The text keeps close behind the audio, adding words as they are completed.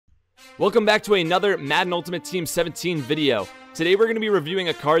Welcome back to another Madden Ultimate Team 17 video. Today we're going to be reviewing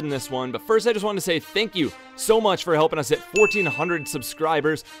a card in this one, but first I just want to say thank you so much for helping us hit 1,400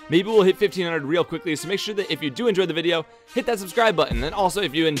 subscribers. Maybe we'll hit 1,500 real quickly, so make sure that if you do enjoy the video, hit that subscribe button. And also,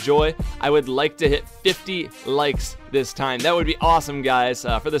 if you enjoy, I would like to hit 50 likes this time. That would be awesome, guys,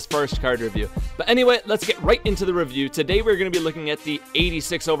 for this first card review. But anyway, let's get right into the review. Today we're going to be looking at the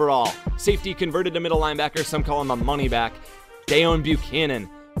 86 overall, safety converted to middle linebacker, some call him a money back, Deone Bucannon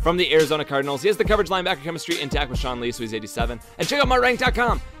from the Arizona Cardinals. He has the coverage linebacker chemistry intact with Sean Lee, so he's 87. And check out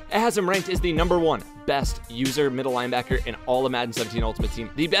MUTrank.com. It has him ranked as the #1 best user middle linebacker in all of Madden 17 Ultimate Team.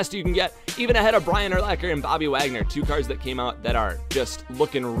 The best you can get, even ahead of Brian Urlacher and Bobby Wagner, two cards that came out that are just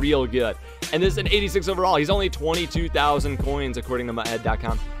looking real good. And this is an 86 overall. He's only 22,000 coins according to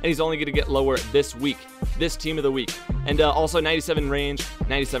MUT.com, and he's only going to get lower this week, this team of the week. And also 97 range,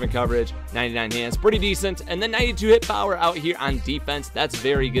 97 coverage, 99 hands, pretty decent. And then 92 hit power out here on defense. That's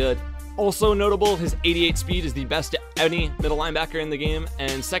very good. Also notable, his 88 speed is the best at any middle linebacker in the game,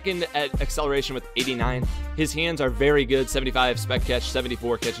 and second at acceleration with 89. His hands are very good, 75 spec catch,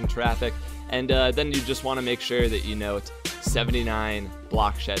 74 catching traffic, and then you just want to make sure that you note 79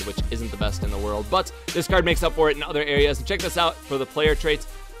 block shed, which isn't the best in the world, but this card makes up for it in other areas. And check this out for the player traits.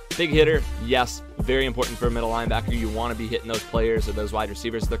 Big hitter, yes, very important for a middle linebacker. You want to be hitting those players or those wide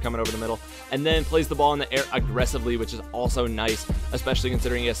receivers if they're coming over the middle. And then plays the ball in the air aggressively, which is also nice, especially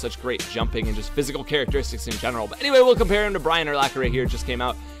considering he has such great jumping and just physical characteristics in general. But anyway, we'll compare him to Brian Urlacher right here. It just came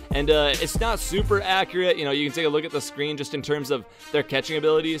out. And it's not super accurate. You know, you can take a look at the screen just in terms of their catching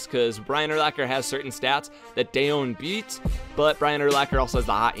abilities, because Brian Urlacher has certain stats that Deone beats, but Brian Urlacher also has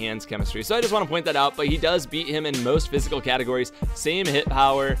the hot hands chemistry. So I just want to point that out, but he does beat him in most physical categories. Same hit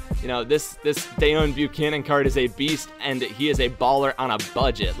power. You know, this Deone Bucannon card is a beast, and he is a baller on a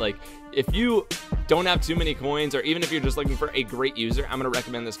budget. Like, if you don't have too many coins, or even if you're just looking for a great user, I'm going to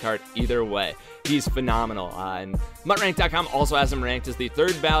recommend this card either way. He's phenomenal. And MUTrank.com also has him ranked as the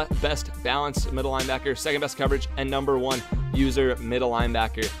third best balanced middle linebacker, second best coverage, and #1 user middle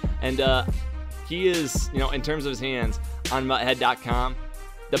linebacker. And he is, you know, in terms of his hands, on MUThead.com,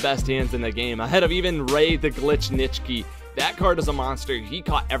 the best hands in the game, ahead of even Ray the Glitch Nitschke. That card is a monster. He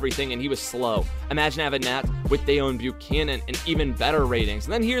caught everything, and he was slow. Imagine having that with Deone Bucannon and even better ratings.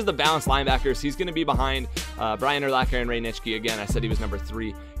 And then here's the balanced linebackers. He's going to be behind Brian Urlacher and Ray Nitschke. Again, I said he was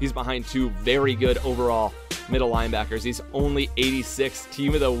 #3. He's behind two very good overall middle linebackers. He's only 86,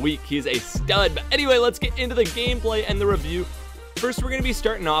 team of the week. He's a stud. But anyway, let's get into the gameplay and the review. First, we're going to be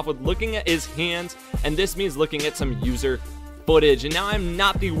starting off with looking at his hands, and this means looking at some user footage. And now I'm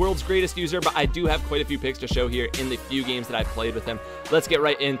not the world's greatest user, but I do have quite a few picks to show here in the few games that I've played with him. Let's get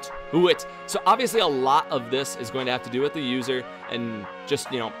right into it. So obviously a lot of this is going to have to do with the user and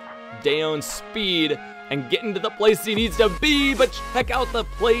just, you know, Deone's speed and getting to the place he needs to be. But check out the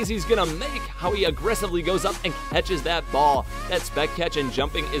plays he's gonna make, how he aggressively goes up and catches that ball. That spec catch and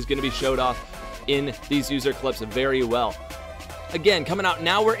jumping is gonna be showed off in these user clips very well. Again, coming out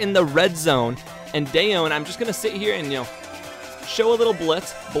now, we're in the red zone, and Deone, I'm just gonna sit here and, you know, show a little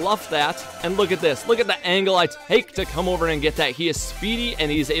blitz, bluff that, and look at this. Look at the angle I take to come over and get that. He is speedy, and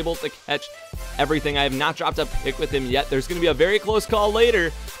he's able to catch everything. I have not dropped a pick with him yet. There's going to be a very close call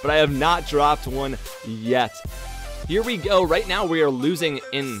later, but I have not dropped one yet. Here we go. Right now, we are losing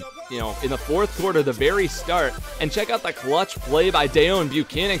in the fourth quarter, the very start. And check out the clutch play by Deone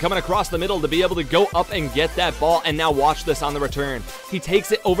Bucannon coming across the middle to be able to go up and get that ball. And now watch this on the return. He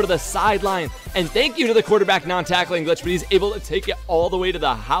takes it over to the sideline. And thank you to the quarterback non-tackling glitch, but he's able to take it all the way to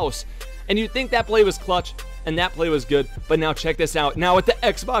the house. And you'd think that play was clutch, and that play was good, but now check this out. Now with the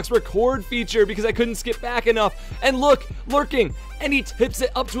Xbox record feature, because I couldn't skip back enough, and look, lurking, and he tips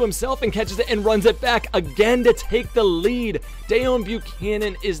it up to himself and catches it and runs it back again to take the lead. Deone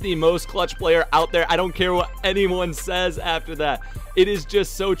Bucannon is the most clutch player out there. I don't care what anyone says after that. It is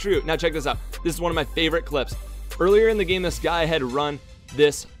just so true. Now check this out. This is one of my favorite clips. Earlier in the game, this guy had run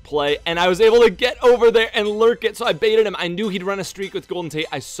this play, and I was able to get over there and lurk it, so I baited him. I knew he'd run a streak with Golden Tate.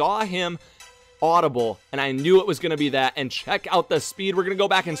 I saw him audible, and I knew it was going to be that. And check out the speed. We're going to go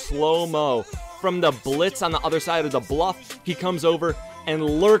back in slow-mo. From the blitz on the other side of the bluff, he comes over and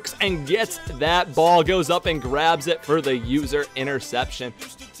lurks and gets that ball, goes up and grabs it for the user interception.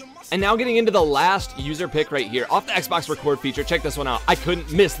 And now getting into the last user pick right here off the Xbox record feature. Check this one out. I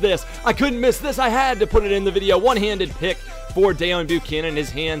couldn't miss this. I couldn't miss this. I had to put it in the video. One-handed pick for Deone Bucannon. His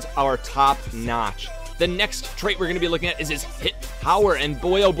hands are top-notch. The next trait we're going to be looking at is his hit power, and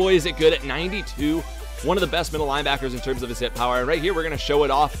boy, oh boy, is it good at 92. One of the best middle linebackers in terms of his hit power. And right here, we're going to show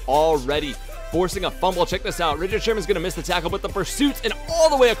it off already. forcing a fumble. Check this out. Richard Sherman's going to miss the tackle, but the pursuit and all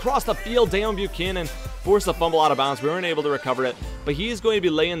the way across the field. Deone Bucannon forced the fumble out of bounds. We weren't able to recover it, but he is going to be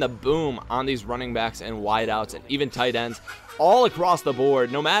laying the boom on these running backs and wideouts and even tight ends all across the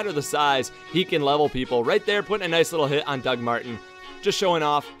board. No matter the size, he can level people. Right there, putting a nice little hit on Doug Martin. Just showing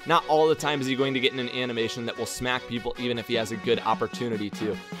off, not all the time is he going to get in an animation that will smack people even if he has a good opportunity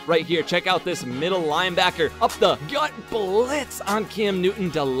to. Right here, check out this middle linebacker. Up the gut blitz on Cam Newton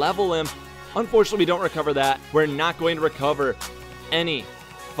to level him. Unfortunately, we don't recover that. We're not going to recover any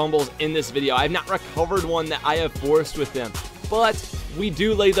fumbles in this video. I have not recovered one that I have forced with him. But we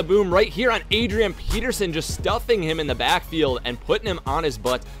do lay the boom right here on Adrian Peterson, just stuffing him in the backfield and putting him on his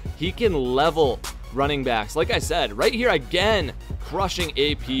butt. He can level running backs. Like I said, right here again, crushing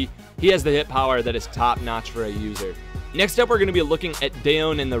AP. He has the hit power that is top notch for a user. Next up, we're going to be looking at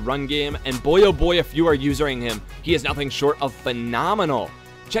Deone in the run game, and boy oh boy, if you are usering him, he is nothing short of phenomenal.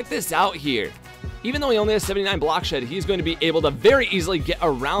 Check this out here. Even though he only has 79 block shed, he's going to be able to very easily get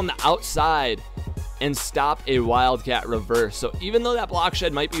around the outside and stop a wildcat reverse. So even though that block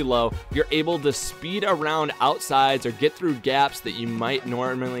shed might be low, you're able to speed around outsides or get through gaps that you might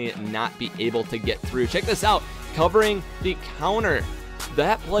normally not be able to get through. Check this out, covering the counter.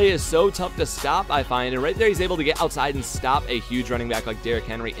 That play is so tough to stop, I find, and right there he's able to get outside and stop a huge running back like Derrick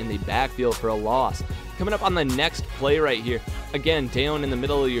Henry in the backfield for a loss. Coming up on the next play right here, again, Deone in the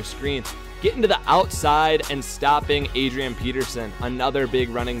middle of your screen, getting to the outside and stopping Adrian Peterson, another big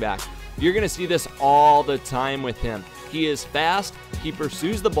running back. You're going to see this all the time with him. He is fast. He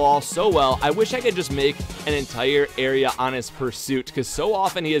pursues the ball so well. I wish I could just make an entire area on his pursuit, because so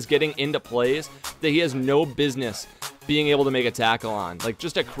often he is getting into plays that he has no business being able to make a tackle on. Like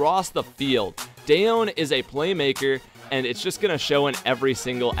just across the field. Deone is a playmaker, and it's just going to show in every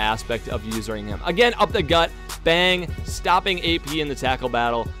single aspect of using him. Again, up the gut, bang, stopping AP in the tackle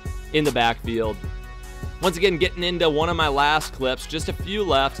battle in the backfield. Once again, getting into one of my last clips, just a few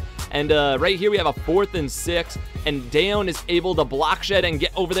left. And right here we have a 4th and 6, and Deone is able to block shed and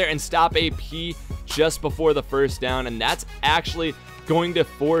get over there and stop AP just before the first down, and that's actually going to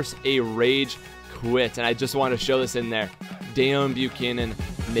force a rage quit. And I just want to show this in there. Deone Bucannon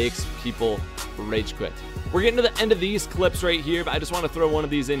makes people rage quit. We're getting to the end of these clips right here, but I just want to throw one of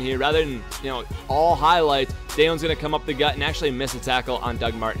these in here. Rather than, all highlights, Deone's going to come up the gut and actually miss a tackle on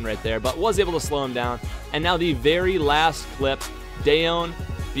Doug Martin right there, but was able to slow him down. And now the very last clip, Deone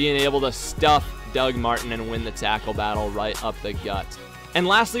being able to stuff Doug Martin and win the tackle battle right up the gut. And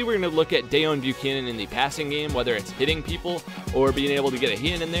lastly, we're going to look at Deone Bucannon in the passing game, whether it's hitting people or being able to get a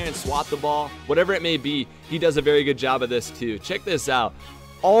hand in there and swat the ball. Whatever it may be, he does a very good job of this too. Check this out.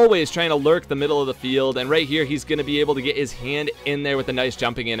 Always trying to lurk the middle of the field, and right here he's going to be able to get his hand in there with a nice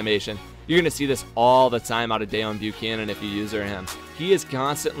jumping animation. You're going to see this all the time out of Deone Bucannon if you user him. He is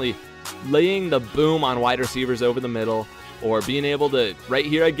constantly laying the boom on wide receivers over the middle, or being able to, right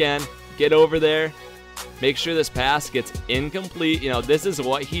here again, get over there, make sure this pass gets incomplete. This is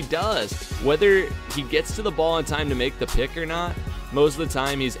what he does. Whether he gets to the ball in time to make the pick or not, most of the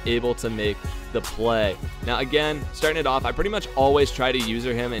time he's able to make the play. Now again, starting it off, I pretty much always try to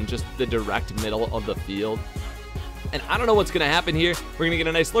user him in just the direct middle of the field. And I don't know what's going to happen here. We're going to get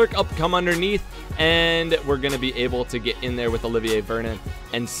a nice lurk up, come underneath, and we're going to be able to get in there with Olivier Vernon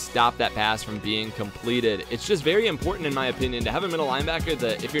and stop that pass from being completed. It's just very important, in my opinion, to have a middle linebacker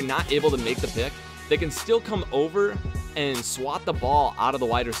that if you're not able to make the pick, they can still come over and swat the ball out of the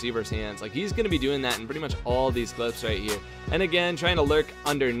wide receiver's hands. Like, he's going to be doing that in pretty much all these clips right here. And again, trying to lurk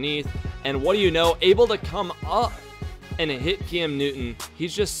underneath. And what do you know? Able to come up and hit Cam Newton.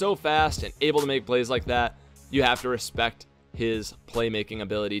 He's just so fast and able to make plays like that. You have to respect his playmaking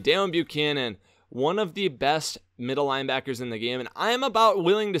ability. Deone Bucannon, one of the best middle linebackers in the game, and I am about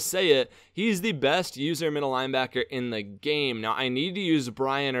willing to say it, he's the best user middle linebacker in the game. Now, I need to use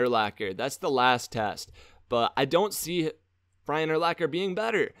Brian Urlacher. That's the last test, but I don't see Brian Urlacher being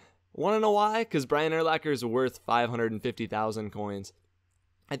better. Want to know why? Because Brian Urlacher is worth 550,000 coins.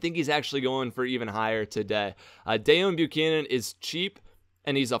 I think he's actually going for even higher today. Deone Bucannon is cheap,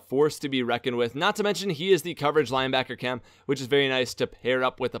 and he's a force to be reckoned with. Not to mention, he is the coverage linebacker chem, which is very nice to pair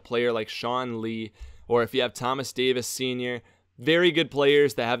up with a player like Sean Lee, or if you have Thomas Davis Sr., very good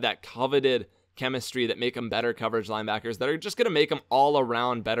players that have that coveted chemistry that make them better coverage linebackers that are just going to make them all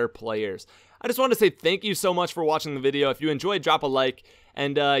around better players. I just want to say thank you so much for watching the video. If you enjoyed, drop a like.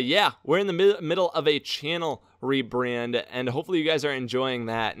 And yeah, we're in the middle of a channel rebrand, and hopefully you guys are enjoying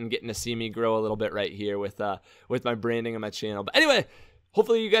that and getting to see me grow a little bit right here with my branding of my channel. But anyway,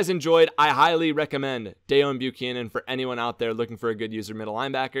 hopefully you guys enjoyed. I highly recommend Deone Bucannon for anyone out there looking for a good user middle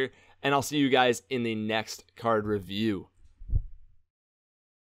linebacker, and I'll see you guys in the next card review.